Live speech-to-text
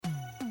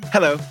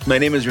Hello, my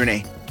name is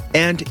Renee.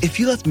 And if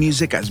you love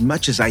music as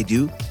much as I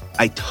do,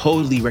 I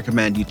totally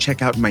recommend you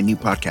check out my new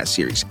podcast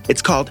series.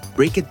 It's called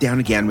Break It Down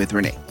Again with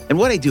Renee. And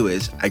what I do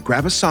is I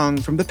grab a song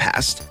from the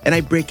past and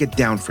I break it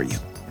down for you.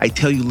 I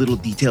tell you little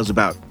details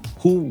about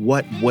who,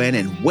 what, when,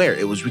 and where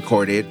it was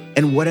recorded,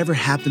 and whatever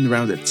happened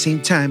around at the same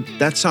time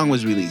that song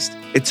was released.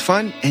 It's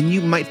fun, and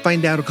you might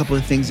find out a couple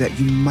of things that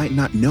you might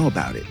not know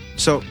about it.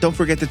 So don't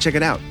forget to check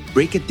it out.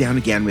 Break It Down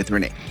Again with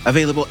Renee.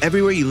 Available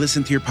everywhere you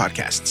listen to your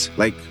podcasts,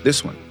 like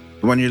this one,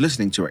 the one you're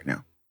listening to right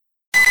now.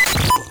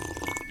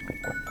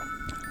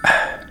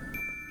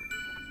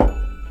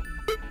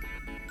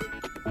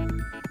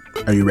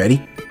 Are you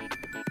ready?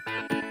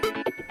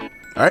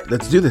 All right,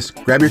 let's do this.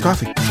 Grab your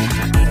coffee.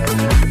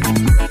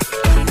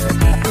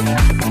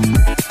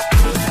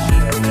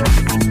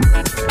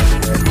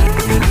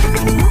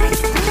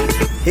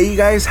 Hey, you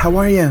guys, how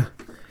are you?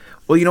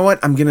 Well, you know what?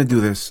 I'm going to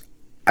do this.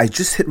 I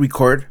just hit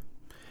record,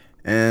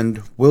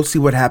 and we'll see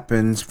what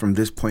happens from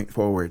this point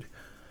forward.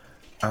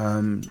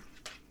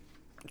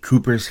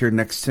 Cooper's here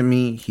next to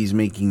me. He's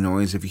making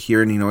noise. If you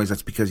hear any noise,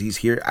 that's because he's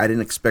here. I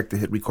didn't expect to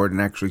hit record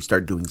and actually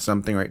start doing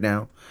something right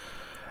now.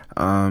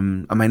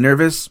 Am I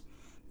nervous?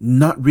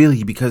 Not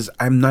really, because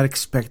I'm not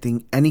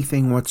expecting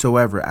anything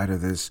whatsoever out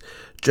of this.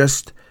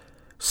 Just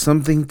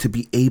something to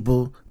be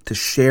able to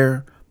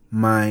share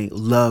my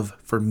love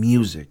for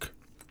music.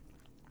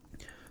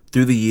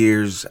 Through the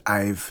years,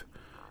 I've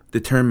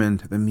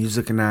determined that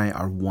music and I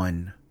are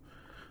one.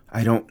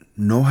 I don't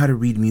know how to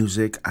read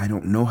music. I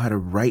don't know how to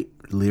write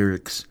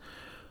lyrics.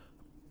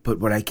 But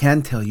what I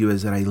can tell you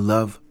is that I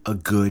love a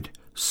good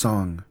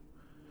song.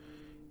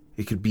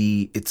 It could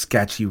be its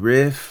catchy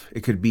riff.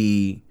 It could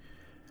be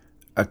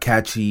a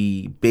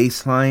catchy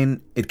bass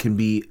line. It can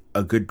be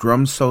a good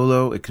drum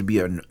solo. It could be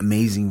an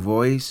amazing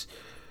voice.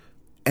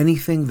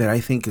 Anything that I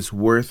think is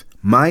worth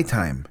my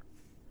time,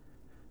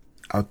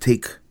 I'll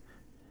take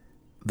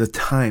the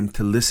time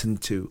to listen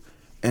to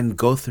and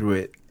go through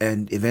it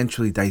and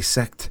eventually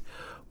dissect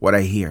what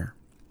I hear.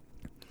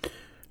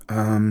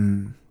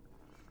 When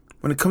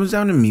it comes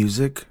down to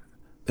music,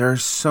 there are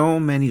so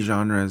many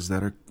genres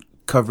that are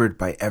covered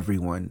by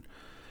everyone.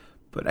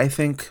 But I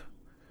think,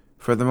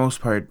 for the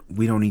most part,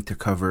 we don't need to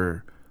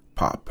cover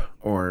pop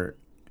or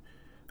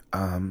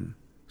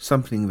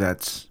something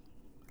that's,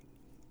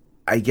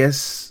 I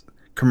guess,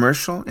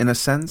 commercial in a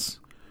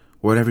sense,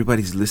 what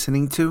everybody's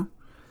listening to.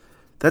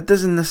 That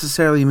doesn't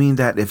necessarily mean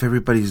that if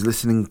everybody's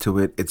listening to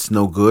it, it's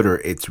no good or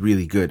it's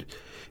really good.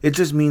 It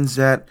just means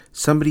that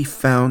somebody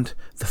found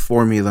the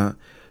formula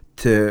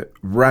to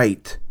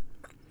write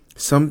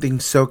something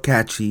so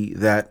catchy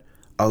that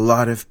a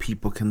lot of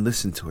people can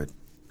listen to it.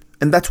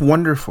 And that's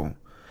wonderful.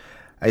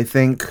 I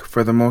think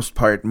for the most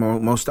part,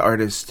 most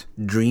artists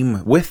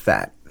dream with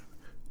that,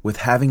 with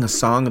having a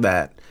song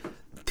that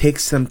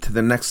takes them to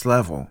the next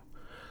level.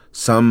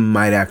 Some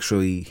might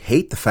actually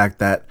hate the fact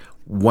that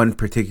one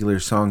particular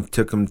song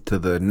took them to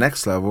the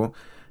next level,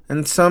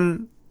 and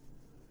some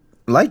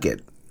like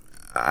it.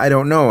 I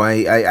don't know.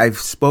 I've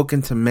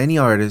spoken to many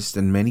artists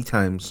and many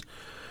times,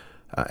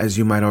 as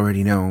you might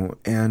already know,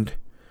 and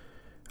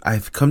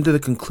I've come to the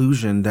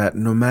conclusion that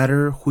no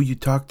matter who you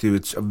talk to,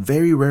 it's a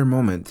very rare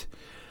moment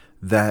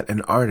that an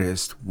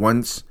artist,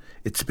 once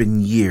it's been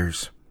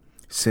years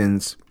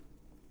since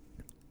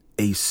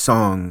a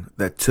song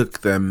that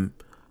took them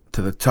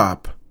to the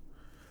top,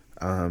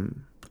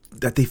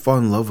 that they fall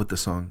in love with the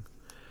song.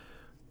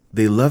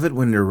 They love it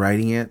when they're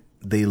writing it.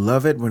 They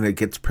love it when it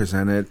gets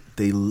presented.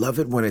 They love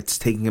it when it's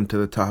taking them to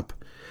the top.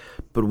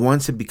 But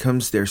once it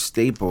becomes their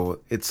staple,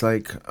 it's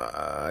like,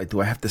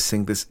 do I have to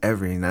sing this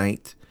every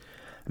night?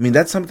 I mean,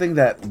 that's something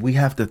that we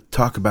have to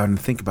talk about and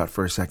think about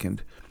for a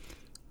second.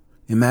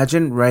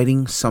 Imagine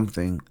writing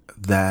something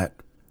that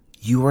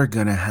you are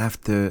going to have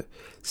to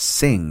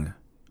sing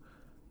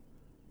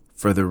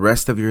for the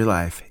rest of your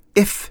life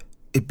if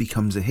it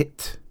becomes a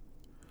hit.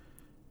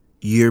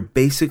 You're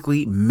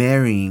basically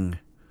marrying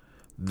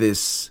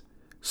this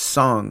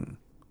song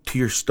to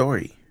your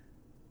story,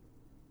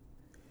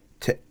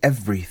 to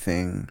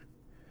everything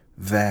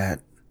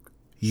that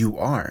you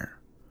are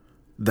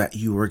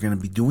going to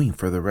be doing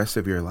for the rest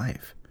of your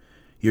life.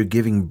 You're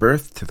giving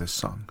birth to the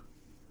song.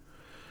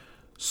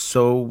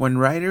 So when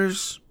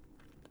writers,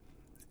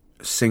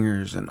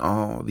 singers, and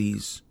all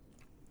these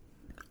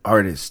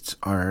artists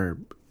are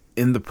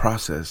in the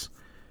process,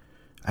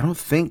 I don't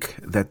think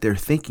that they're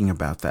thinking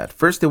about that.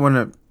 First, they want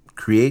to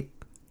create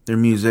their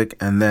music,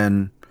 and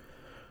then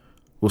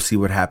we'll see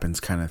what happens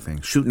kind of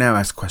thing. Shoot now,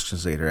 ask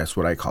questions later. That's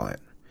what I call it.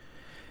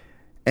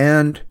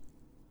 And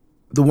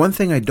the one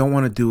thing I don't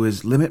want to do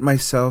is limit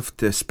myself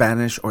to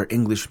Spanish or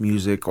English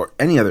music or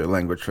any other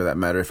language for that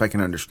matter, if I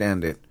can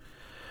understand it.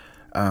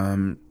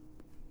 In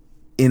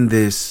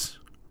this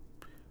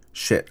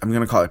I'm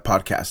going to call it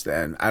podcast,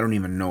 and I don't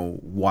even know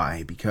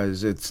why,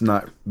 because it's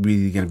not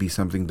really going to be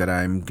something that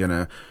I'm going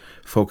to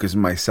focus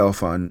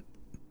myself on.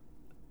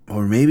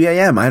 Or maybe I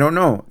am. I don't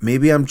know.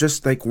 Maybe I'm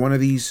just like one of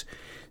these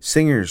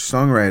singers,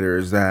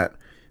 songwriters that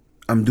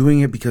I'm doing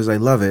it because I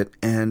love it.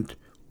 And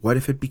what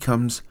if it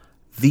becomes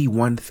the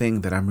one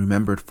thing that I'm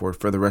remembered for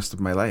the rest of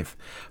my life.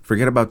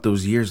 Forget about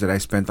those years that I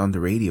spent on the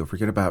radio.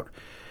 Forget about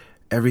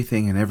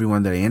everything and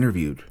everyone that I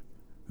interviewed.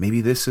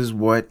 Maybe this is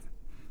what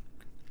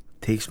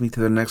takes me to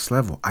the next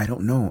level. I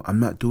don't know. I'm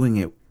not doing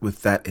it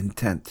with that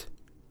intent.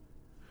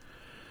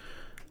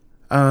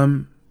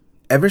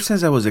 Ever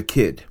since I was a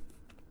kid,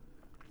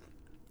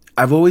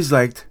 I've always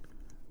liked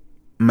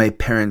my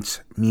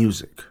parents'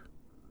 music.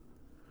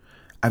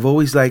 I've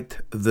always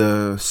liked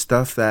the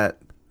stuff that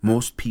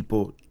most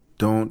people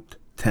don't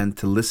tend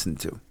to listen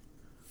to.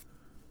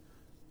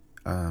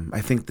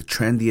 I think the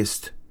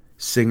trendiest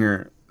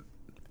singer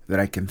that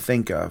I can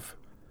think of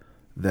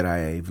that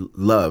I've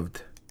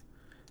loved,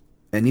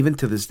 and even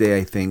to this day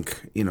I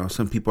think,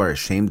 some people are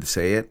ashamed to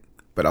say it,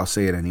 but I'll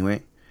say it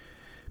anyway.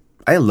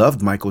 I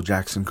loved Michael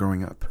Jackson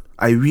growing up.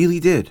 I really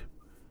did.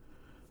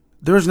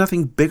 There was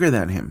nothing bigger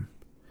than him.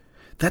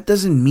 That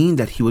doesn't mean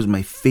that he was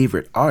my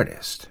favorite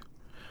artist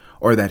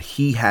or that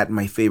he had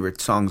my favorite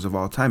songs of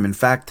all time. In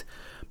fact,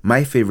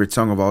 my favorite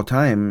song of all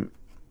time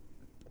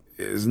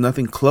is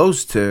nothing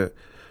close to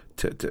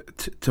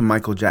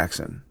Michael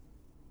Jackson.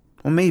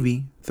 Well,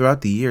 maybe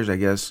throughout the years, I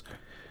guess,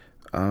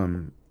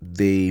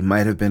 they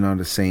might have been on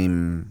the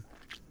same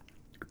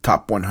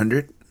top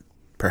 100,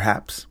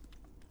 perhaps.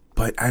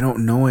 But I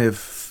don't know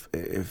if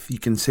you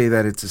can say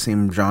that it's the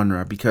same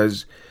genre,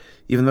 because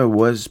even though it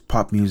was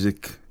pop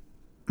music,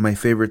 my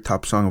favorite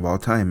top song of all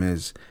time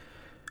is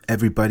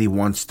Everybody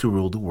Wants to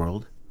Rule the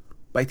World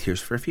by Tears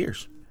for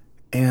Fears.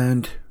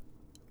 And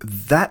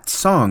that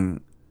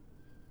song,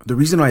 the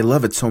reason I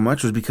love it so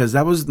much was because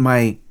that was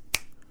my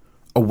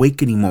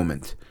awakening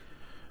moment.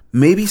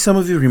 Maybe some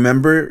of you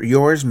remember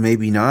yours,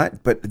 maybe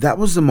not, but that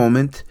was the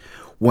moment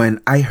when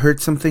I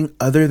heard something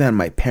other than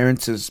my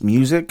parents'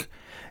 music,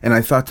 and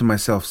I thought to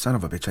myself, son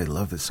of a bitch, I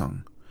love this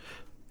song.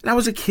 And I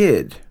was a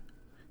kid.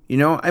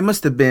 I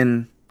must have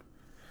been,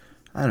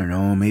 I don't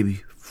know,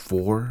 maybe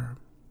 4,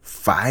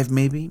 5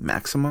 maybe,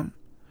 maximum.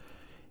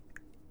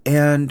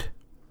 And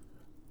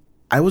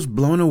I was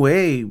blown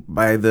away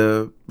by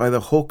the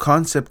whole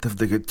concept of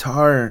the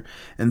guitar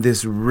and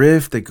this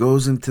riff that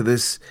goes into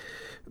this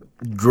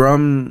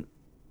drum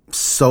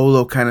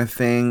solo kind of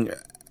thing.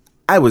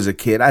 I was a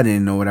kid. I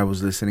didn't know what I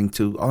was listening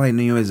to. All I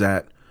knew is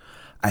that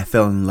I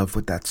fell in love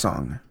with that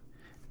song.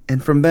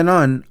 And from then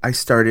on, I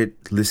started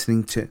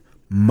listening to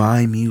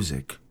my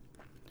music.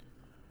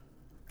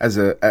 As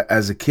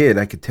a kid,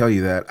 I could tell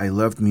you that I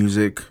loved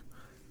music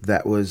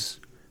that was,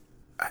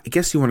 I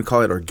guess you want to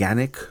call it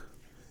organic.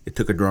 It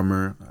took a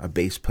drummer, a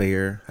bass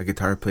player, a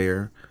guitar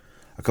player,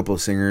 a couple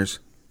of singers.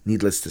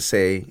 Needless to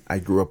say, I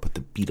grew up with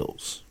the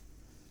Beatles.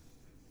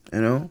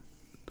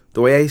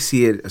 The way I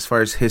see it, as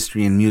far as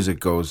history and music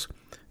goes,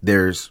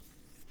 there's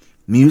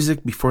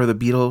music before the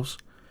Beatles,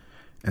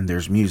 and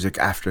there's music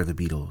after the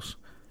Beatles.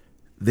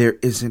 There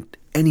isn't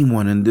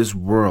anyone in this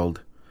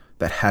world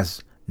that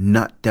has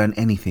not done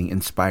anything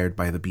inspired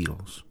by the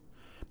Beatles.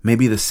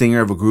 Maybe the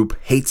singer of a group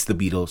hates the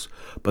Beatles,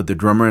 but the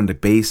drummer and the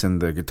bass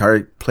and the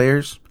guitar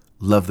players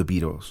love the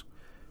Beatles.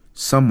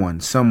 Someone,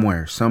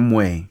 somewhere, some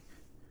way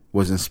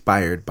was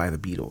inspired by the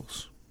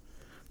Beatles.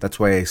 That's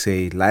why I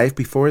say life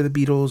before the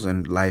Beatles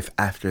and life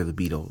after the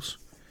Beatles.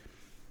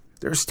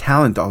 There's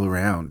talent all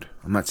around.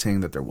 I'm not saying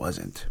that there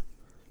wasn't.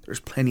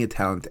 There's plenty of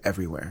talent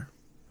everywhere.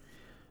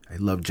 I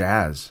love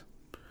jazz.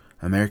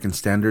 American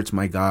standards,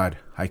 my God,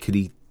 I could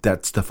eat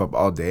that stuff up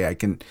all day. I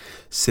can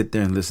sit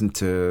there and listen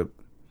to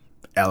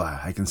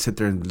Ella. I can sit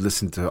there and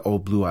listen to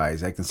Old Blue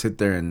Eyes. I can sit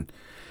there and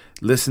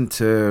listen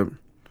to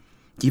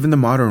even the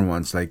modern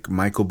ones like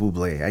Michael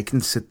Bublé. I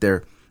can sit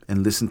there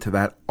and listen to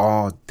that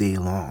all day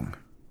long.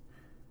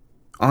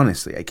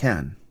 Honestly, I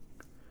can.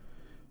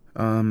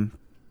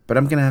 But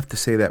I'm going to have to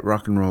say that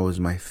rock and roll is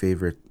my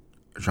favorite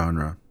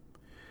genre.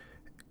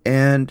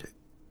 And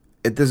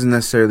it doesn't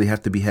necessarily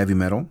have to be heavy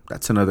metal.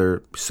 That's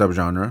another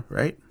subgenre,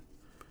 right?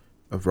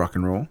 Of rock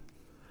and roll.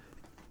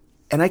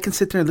 And I can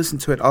sit there and listen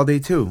to it all day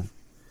too.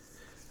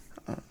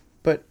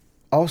 But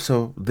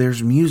also,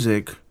 there's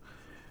music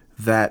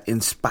that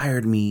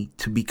inspired me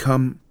to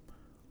become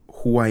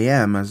who I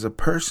am as a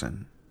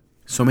person.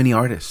 So many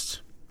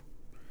artists.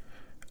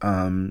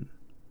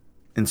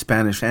 In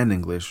Spanish and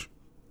English,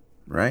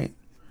 right?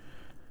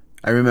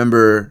 I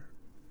remember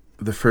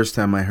the first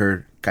time I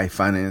heard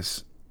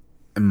Caifanes,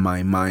 and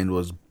my mind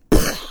was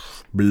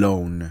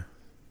blown.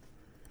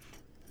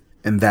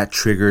 And that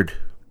triggered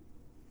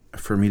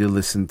for me to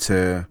listen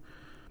to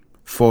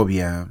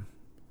Fobia,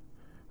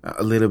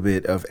 a little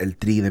bit of El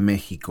Tri de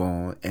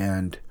México,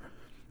 and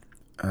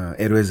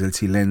Héroes del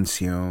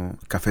Silencio,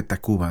 Café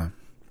Tacuba.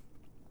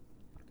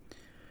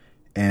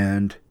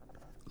 And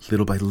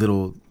little by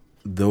little,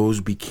 those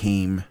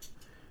became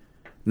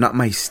not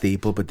my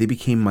staple, but they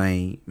became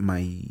my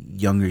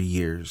younger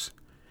years.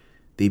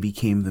 They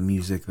became the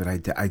music that I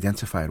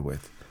identified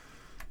with.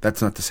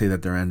 That's not to say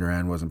that Duran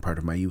Duran wasn't part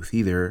of my youth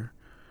either.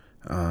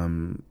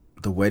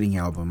 The Wedding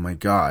album, my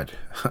God.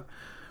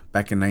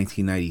 Back in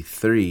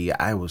 1993,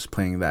 I was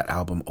playing that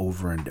album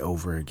over and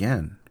over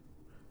again.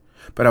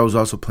 But I was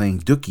also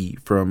playing Dookie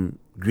from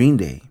Green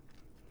Day.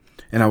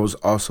 And I was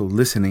also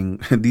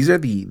listening. These are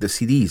the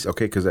CDs,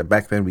 okay? Because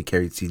back then we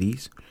carried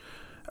CDs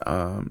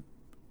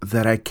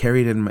that I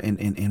carried in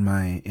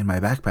my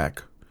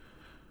backpack.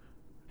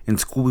 In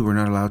school, we were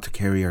not allowed to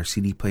carry our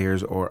CD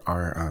players or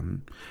our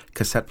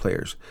cassette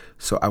players.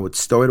 So I would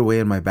stow it away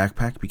in my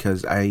backpack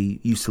because I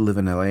used to live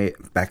in LA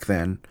back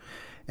then,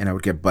 and I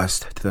would get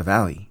bused to the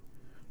valley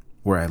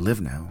where I live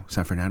now,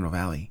 San Fernando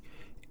Valley.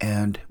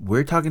 And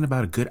we're talking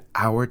about a good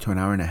hour to an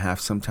hour and a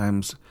half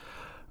sometimes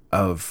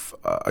of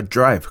a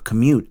drive,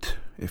 commute,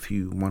 if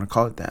you want to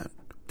call it that,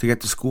 to get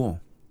to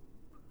school.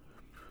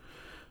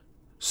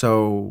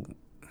 So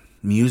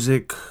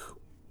music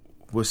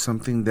was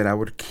something that I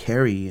would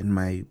carry in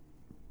my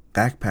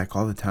backpack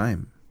all the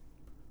time.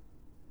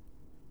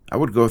 I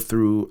would go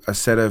through a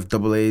set of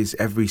AA's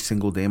every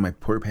single day. My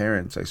poor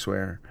parents, I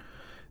swear.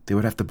 They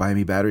would have to buy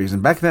me batteries.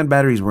 And back then,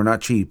 batteries were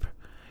not cheap.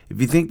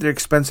 If you think they're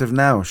expensive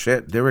now,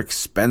 shit, they were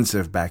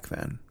expensive back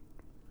then.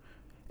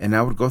 And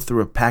I would go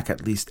through a pack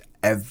at least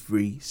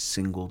every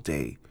single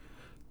day.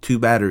 2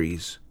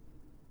 batteries,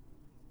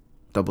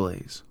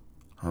 AA's,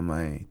 on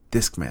my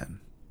Discman.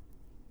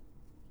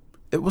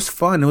 It was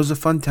fun. It was a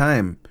fun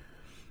time.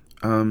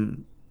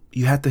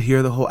 You had to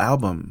hear the whole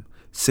album.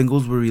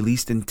 Singles were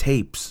released in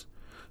tapes.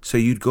 So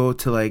you'd go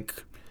to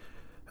like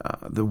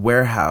the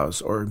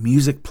Warehouse or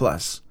Music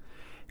Plus,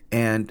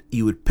 and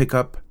you would pick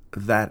up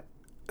that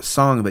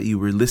song that you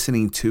were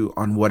listening to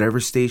on whatever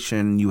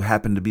station you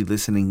happened to be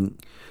listening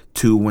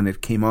to when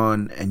it came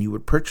on, and you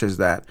would purchase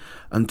that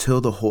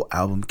until the whole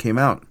album came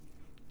out.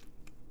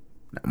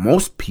 Now,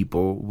 most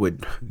people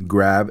would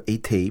grab a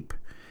tape,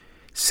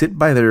 sit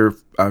by their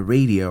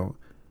radio,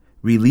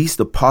 release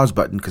the pause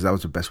button, because that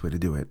was the best way to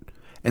do it,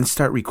 and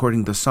start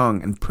recording the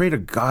song and pray to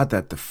God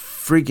that the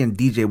friggin'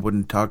 DJ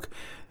wouldn't talk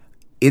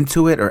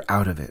into it or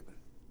out of it.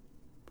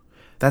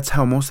 That's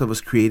how most of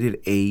us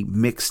created a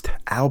mixed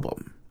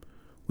album.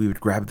 We would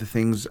grab the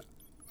things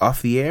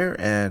off the air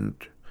and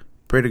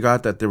pray to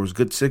God that there was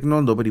good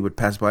signal, nobody would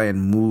pass by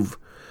and move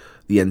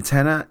the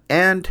antenna,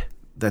 and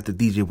that the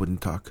DJ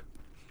wouldn't talk.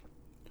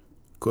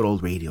 Good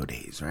old radio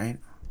days, right?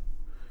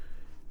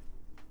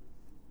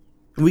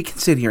 And we can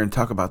sit here and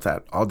talk about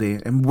that all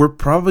day, and we're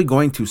probably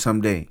going to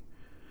someday.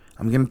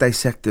 I'm going to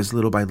dissect this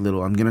little by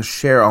little. I'm going to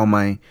share all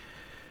my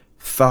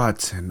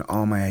thoughts and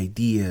all my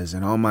ideas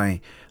and all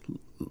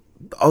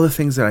the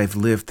things that I've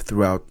lived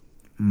throughout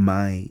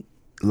my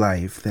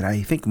life that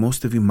I think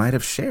most of you might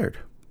have shared.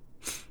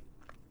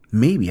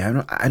 Maybe,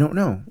 I don't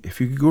know.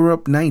 If you grew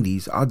up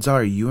 90s, odds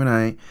are you and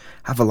I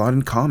have a lot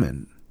in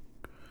common.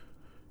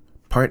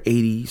 Part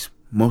 80s,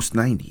 most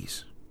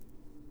 90s.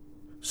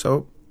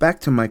 So, back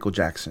to Michael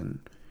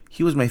Jackson.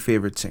 He was my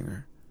favorite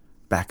singer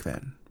back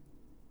then.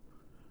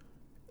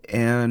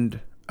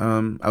 And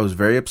I was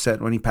very upset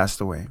when he passed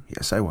away.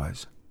 Yes, I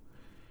was.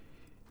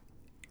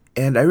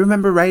 And I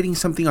remember writing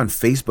something on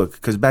Facebook,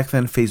 because back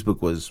then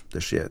Facebook was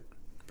the shit.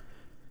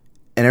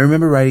 And I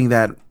remember writing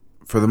that,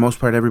 for the most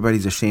part,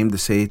 everybody's ashamed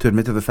to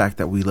admit to the fact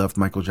that we loved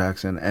Michael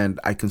Jackson. And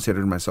I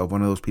considered myself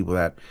one of those people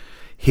that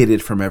hid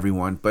it from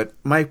everyone. But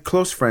my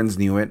close friends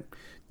knew it.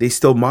 They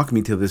still mock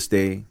me to this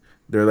day.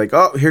 They're like,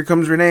 oh, here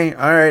comes Renee.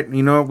 All right,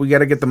 you know, we got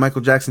to get the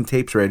Michael Jackson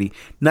tapes ready.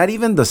 Not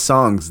even the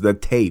songs, the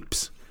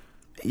tapes.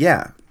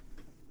 Yeah.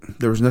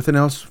 There was nothing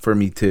else for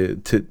me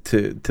to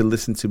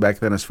listen to back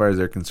then as far as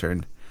they're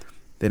concerned.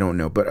 They don't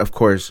know. But, of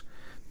course,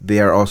 they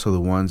are also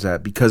the ones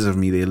that, because of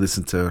me, they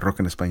listen to rock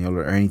en español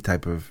or any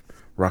type of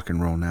rock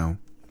and roll now.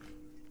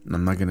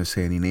 I'm not going to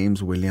say any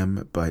names,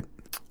 William, but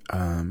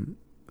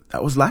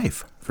that was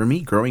life for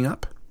me growing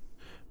up.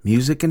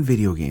 Music and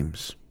video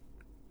games.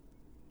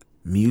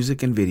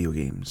 Music and video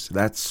games.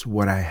 That's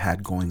what I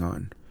had going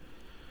on.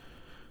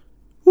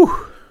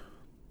 Whew.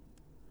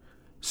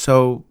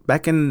 So,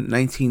 back in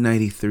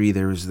 1993,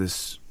 there was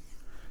this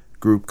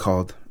group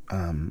called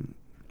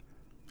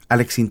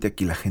Alex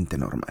Intec y la Gente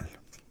Normal.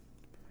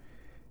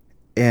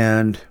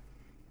 And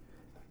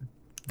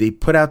they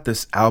put out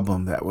this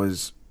album that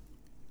was,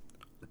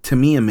 to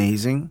me,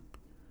 amazing,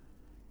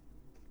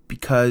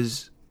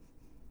 because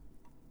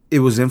it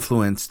was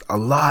influenced a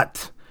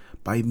lot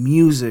by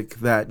music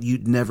that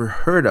you'd never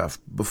heard of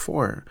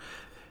before.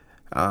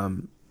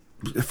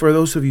 For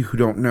those of you who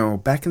don't know,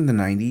 back in the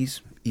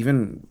 90s,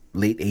 even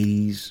late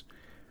 80s,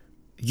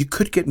 you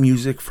could get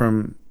music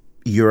from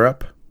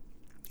Europe,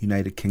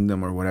 United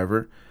Kingdom or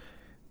whatever.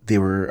 They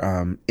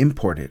were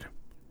imported.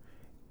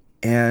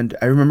 And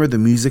I remember the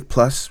Music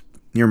Plus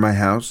near my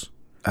house.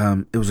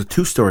 It was a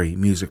 2-story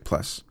Music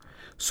Plus.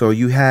 So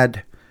you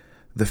had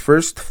the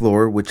first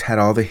floor, which had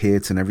all the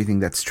hits and everything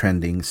that's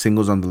trending,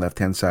 singles on the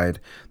left-hand side,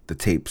 the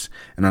tapes,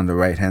 and on the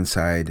right-hand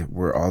side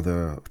were all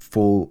the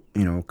full,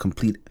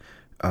 complete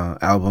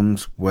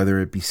albums, whether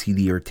it be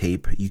CD or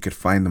tape. You could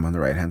find them on the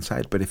right-hand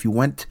side. But if you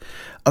went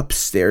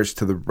upstairs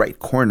to the right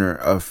corner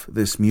of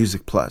this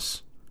Music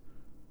Plus,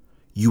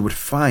 you would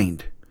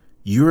find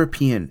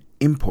European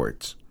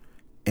imports,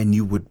 and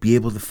you would be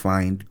able to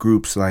find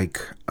groups like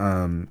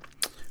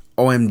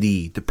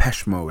OMD,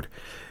 Depeche Mode,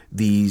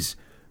 these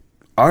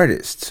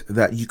artists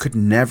that you could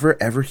never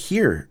ever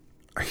hear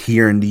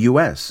here in the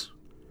US,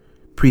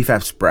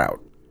 Prefab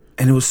Sprout.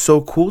 And it was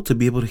so cool to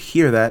be able to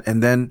hear that.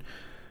 And then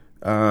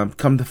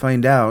come to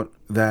find out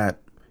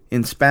that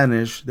in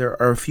Spanish, there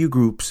are a few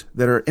groups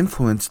that are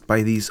influenced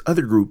by these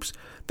other groups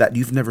that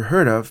you've never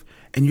heard of.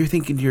 And you're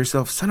thinking to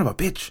yourself, son of a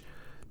bitch,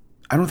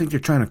 I don't think they're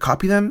trying to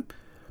copy them,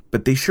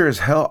 but they sure as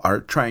hell are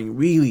trying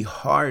really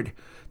hard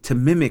to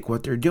mimic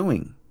what they're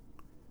doing.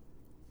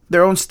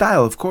 Their own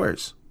style, of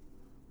course.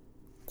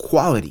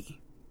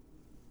 Quality.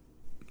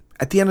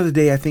 At the end of the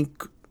day, I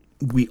think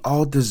we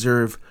all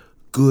deserve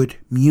good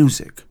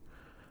music.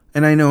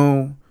 And I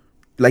know,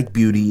 like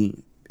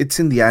beauty, it's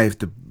in the eye of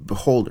the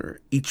beholder.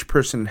 Each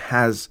person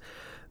has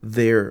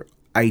their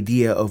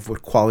idea of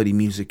what quality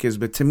music is.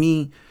 But to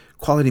me,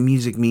 quality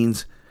music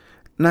means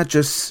not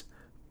just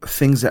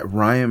things that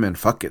rhyme and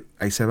fuck it,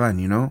 ahí se van,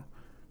 you know?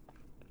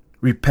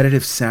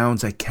 Repetitive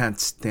sounds, I can't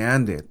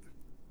stand it.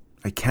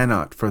 I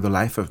cannot for the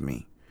life of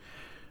me.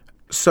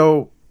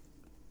 So,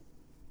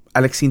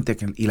 Alex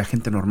Intec y La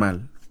Gente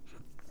Normal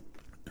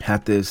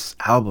had this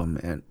album,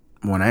 and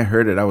when I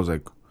heard it, I was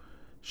like,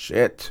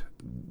 shit,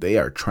 they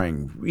are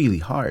trying really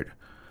hard.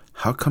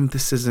 How come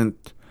this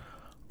isn't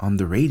on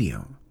the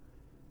radio?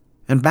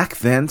 And back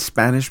then,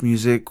 Spanish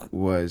music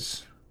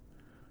was,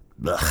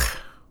 ugh,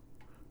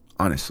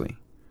 honestly.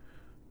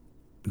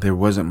 There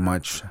wasn't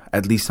much,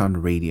 at least on the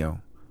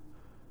radio.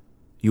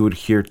 You would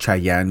hear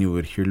Chayanne, you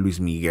would hear Luis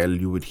Miguel,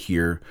 you would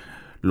hear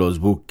Los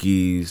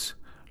Bukis,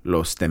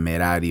 Los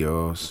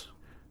Temerarios,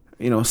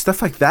 you know,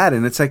 stuff like that.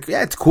 And it's like,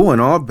 yeah, it's cool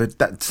and all, but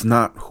that's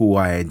not who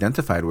I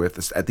identified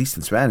with, at least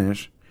in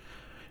Spanish.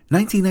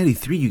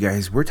 1993, you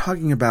guys, we're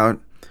talking about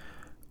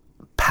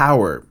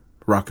power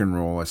rock and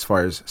roll as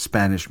far as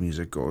Spanish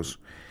music goes.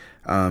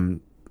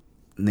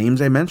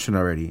 Names I mentioned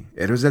already.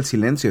 Héroes del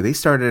Silencio. They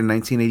started in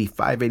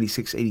 1985,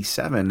 86,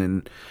 87,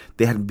 and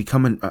they had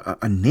become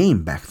a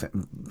name back then.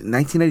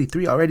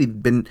 1983 already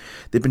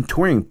they've been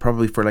touring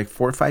probably for like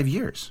 4 or 5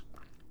 years,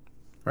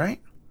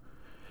 right?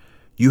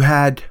 You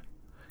had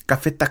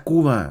Café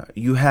Tacuba.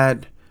 You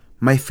had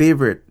my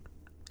favorite,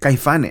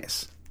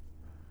 Caifanes.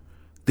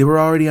 They were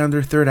already on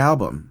their third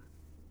album.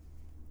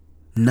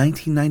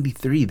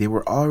 1993, they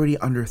were already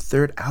on their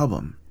third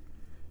album.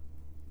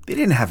 They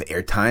didn't have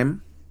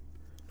airtime.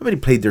 Nobody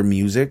played their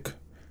music.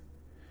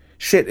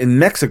 Shit, in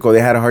Mexico,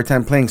 they had a hard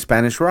time playing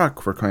Spanish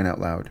rock, for crying out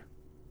loud.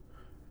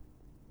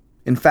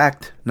 In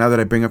fact, now that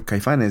I bring up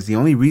Caifanes, the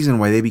only reason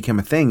why they became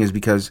a thing is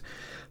because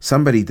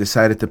somebody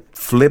decided to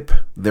flip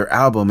their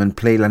album and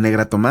play La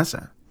Negra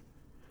Tomasa.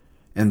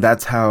 And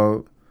that's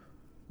how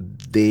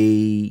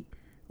they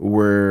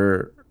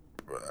were,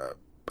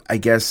 I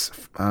guess,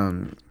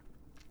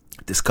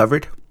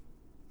 discovered.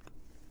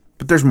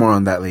 But there's more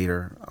on that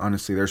later.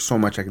 Honestly, there's so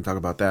much I can talk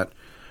about that.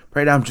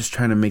 Right now, I'm just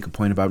trying to make a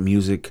point about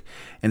music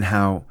and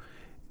how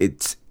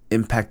it's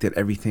impacted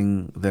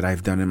everything that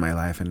I've done in my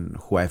life and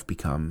who I've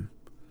become.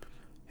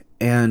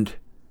 And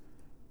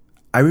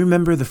I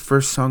remember the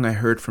first song I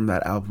heard from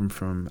that album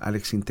from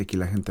Alex Intec y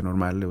La Gente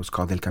Normal. It was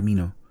called El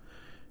Camino.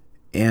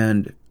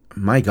 And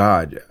my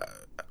God,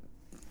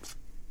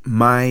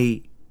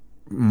 my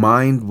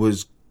mind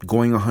was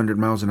going 100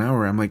 miles an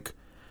hour. I'm like,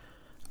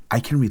 I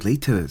can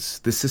relate to this.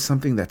 This is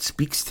something that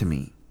speaks to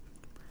me.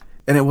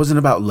 And it wasn't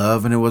about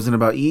love, and it wasn't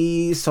about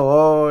y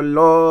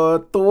solo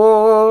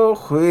tú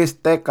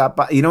fuiste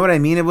capaz. You know what I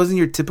mean? It wasn't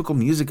your typical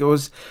music. It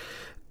was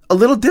a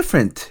little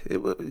different,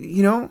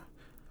 you know?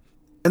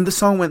 And the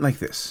song went like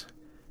this.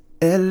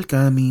 El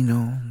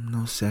camino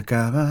no se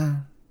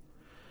acaba.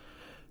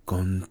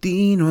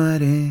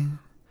 Continuaré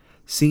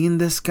sin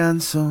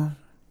descanso.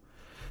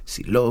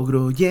 Si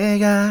logro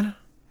llegar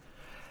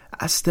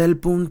hasta el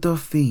punto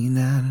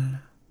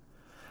final,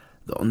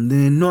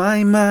 donde no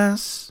hay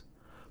más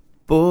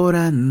por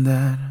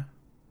andar,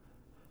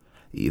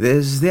 y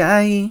desde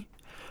ahí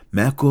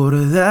me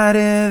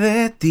acordaré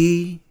de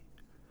ti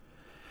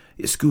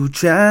y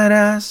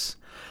escucharás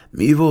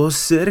mi voz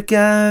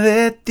cerca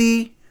de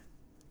ti.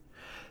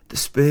 Te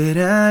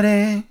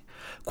esperaré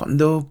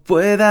cuando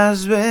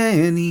puedas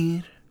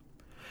venir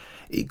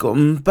y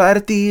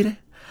compartir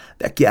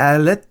de aquí a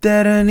la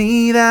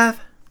eternidad.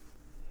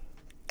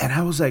 And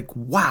I was like,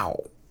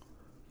 wow,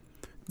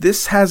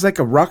 this has like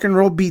a rock and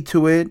roll beat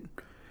to it.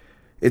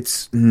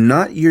 It's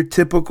not your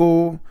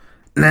typical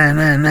na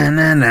na na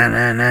na na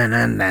na na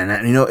na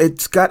na. You know,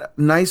 it's got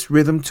nice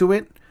rhythm to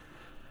it.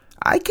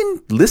 I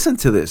can listen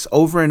to this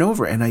over and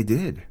over, and I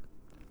did.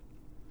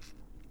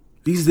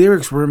 These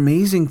lyrics were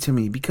amazing to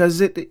me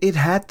because it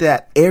had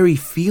that airy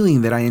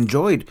feeling that I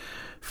enjoyed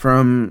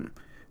from,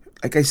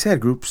 like I said,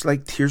 groups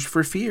like Tears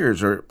for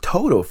Fears or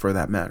Toto for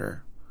that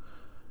matter.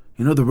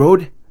 You know, the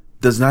road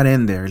does not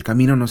end there. El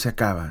camino no se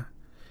acaba.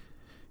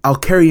 I'll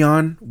carry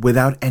on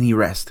without any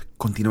rest.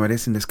 Continuaré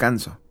sin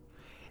descanso.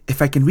 If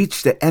I can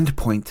reach the end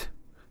point,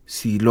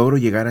 si logro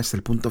llegar hasta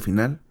el punto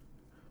final,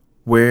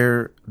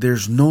 where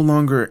there's no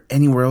longer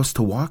anywhere else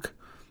to walk,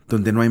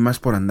 donde no hay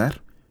más por andar,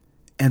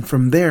 and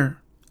from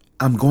there,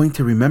 I'm going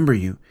to remember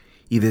you,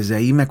 y desde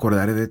ahí me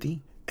acordaré de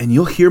ti. And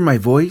you'll hear my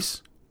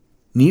voice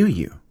near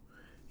you,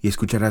 y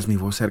escucharás mi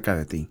voz cerca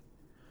de ti.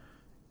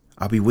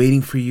 I'll be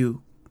waiting for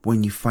you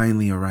when you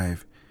finally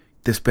arrive,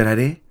 Te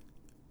esperaré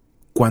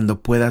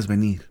cuando puedas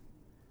venir.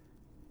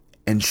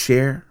 And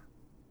share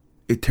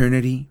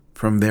eternity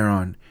from there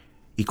on.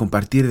 Y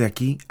compartir de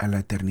aquí a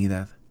la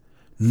eternidad.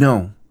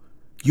 No,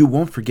 you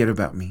won't forget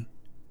about me.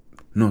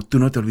 No, tú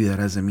no te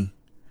olvidarás de mí.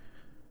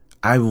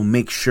 I will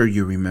make sure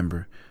you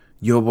remember.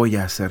 Yo voy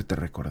a hacerte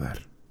recordar.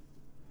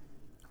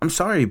 I'm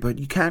sorry, but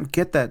you can't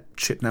get that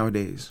shit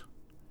nowadays.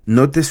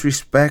 No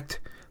disrespect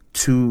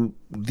to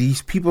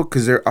these people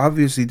because they're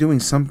obviously doing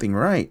something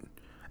right.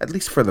 At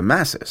least for the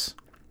masses.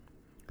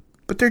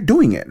 But they're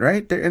doing it,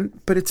 right?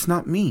 But it's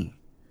not me.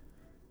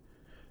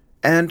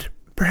 And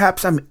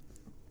perhaps I'm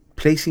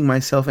placing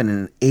myself in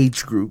an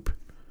age group.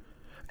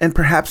 And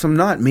perhaps I'm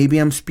not. Maybe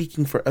I'm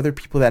speaking for other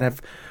people that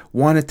have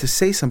wanted to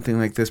say something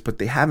like this, but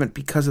they haven't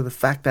because of the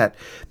fact that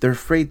they're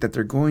afraid that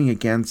they're going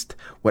against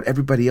what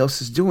everybody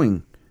else is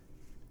doing.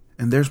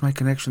 And there's my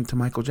connection to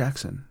Michael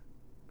Jackson.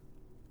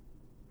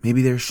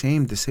 Maybe they're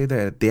ashamed to say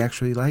that they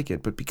actually like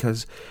it, but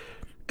because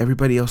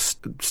everybody else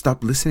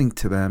stopped listening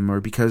to them, or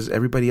because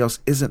everybody else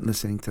isn't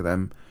listening to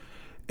them,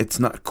 it's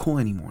not cool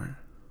anymore.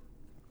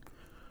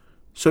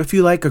 So if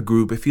you like a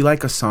group, if you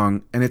like a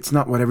song, and it's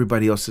not what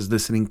everybody else is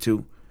listening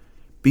to,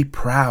 be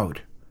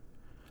proud.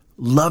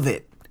 Love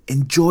it.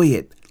 Enjoy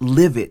it.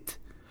 Live it.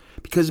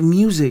 Because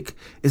music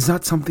is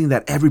not something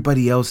that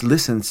everybody else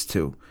listens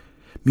to.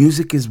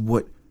 Music is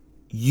what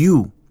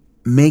you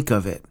make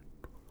of it.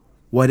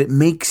 What it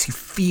makes you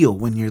feel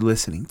when you're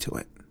listening to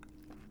it.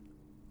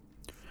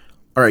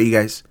 All right, you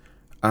guys.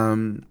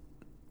 I'm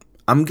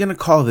going to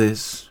call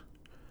this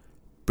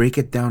Break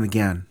It Down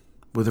Again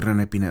with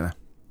Rene Pineda.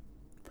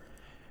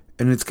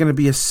 And it's going to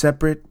be a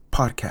separate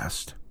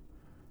podcast.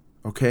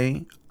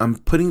 Okay? I'm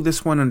putting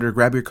this one under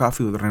Grab Your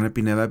Coffee with Rene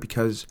Pineda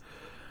because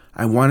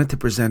I wanted to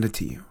present it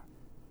to you.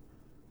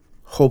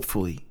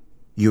 Hopefully,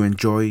 you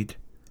enjoyed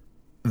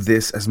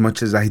this as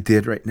much as I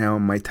did right now.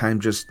 My time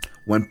just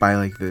went by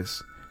like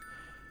this.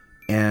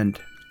 And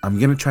I'm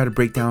going to try to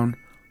break down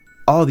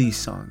all these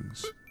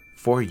songs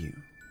for you.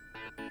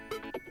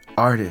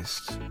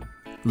 Artists,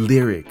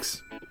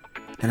 lyrics,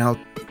 and I'll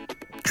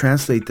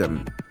translate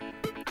them.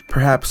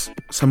 Perhaps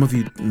some of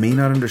you may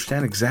not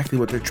understand exactly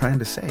what they're trying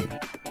to say.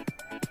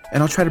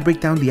 And I'll try to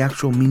break down the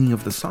actual meaning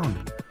of the song.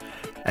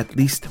 At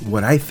least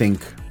what I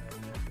think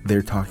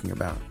they're talking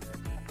about.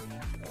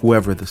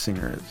 Whoever the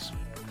singer is.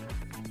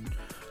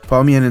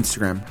 Follow me on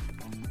Instagram,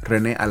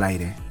 Rene Al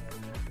Aire.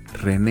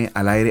 Rene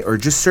Al Aire, or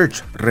just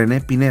search Rene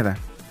Pineda.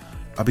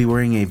 I'll be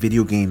wearing a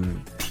video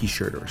game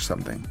t-shirt or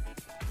something.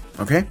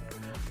 Okay?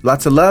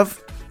 Lots of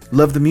love.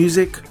 Love the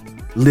music.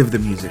 Live the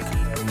music.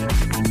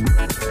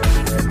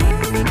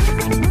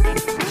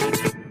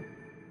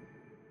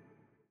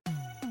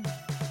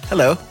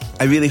 Hello.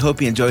 I really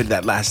hope you enjoyed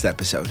that last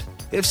episode.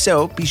 If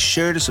so, be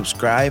sure to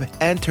subscribe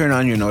and turn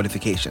on your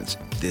notifications.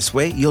 This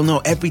way, you'll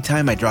know every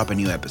time I drop a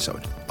new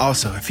episode.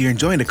 Also, if you're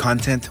enjoying the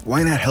content,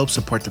 why not help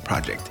support the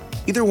project?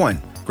 Either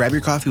one. Grab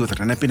your coffee with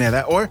Rene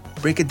Pineda or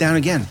Break It Down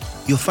Again.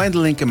 You'll find the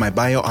link in my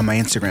bio on my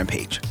Instagram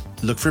page.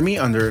 Look for me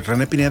under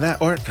Rene Pineda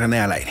or Rene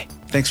Al Aire.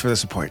 Thanks for the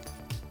support.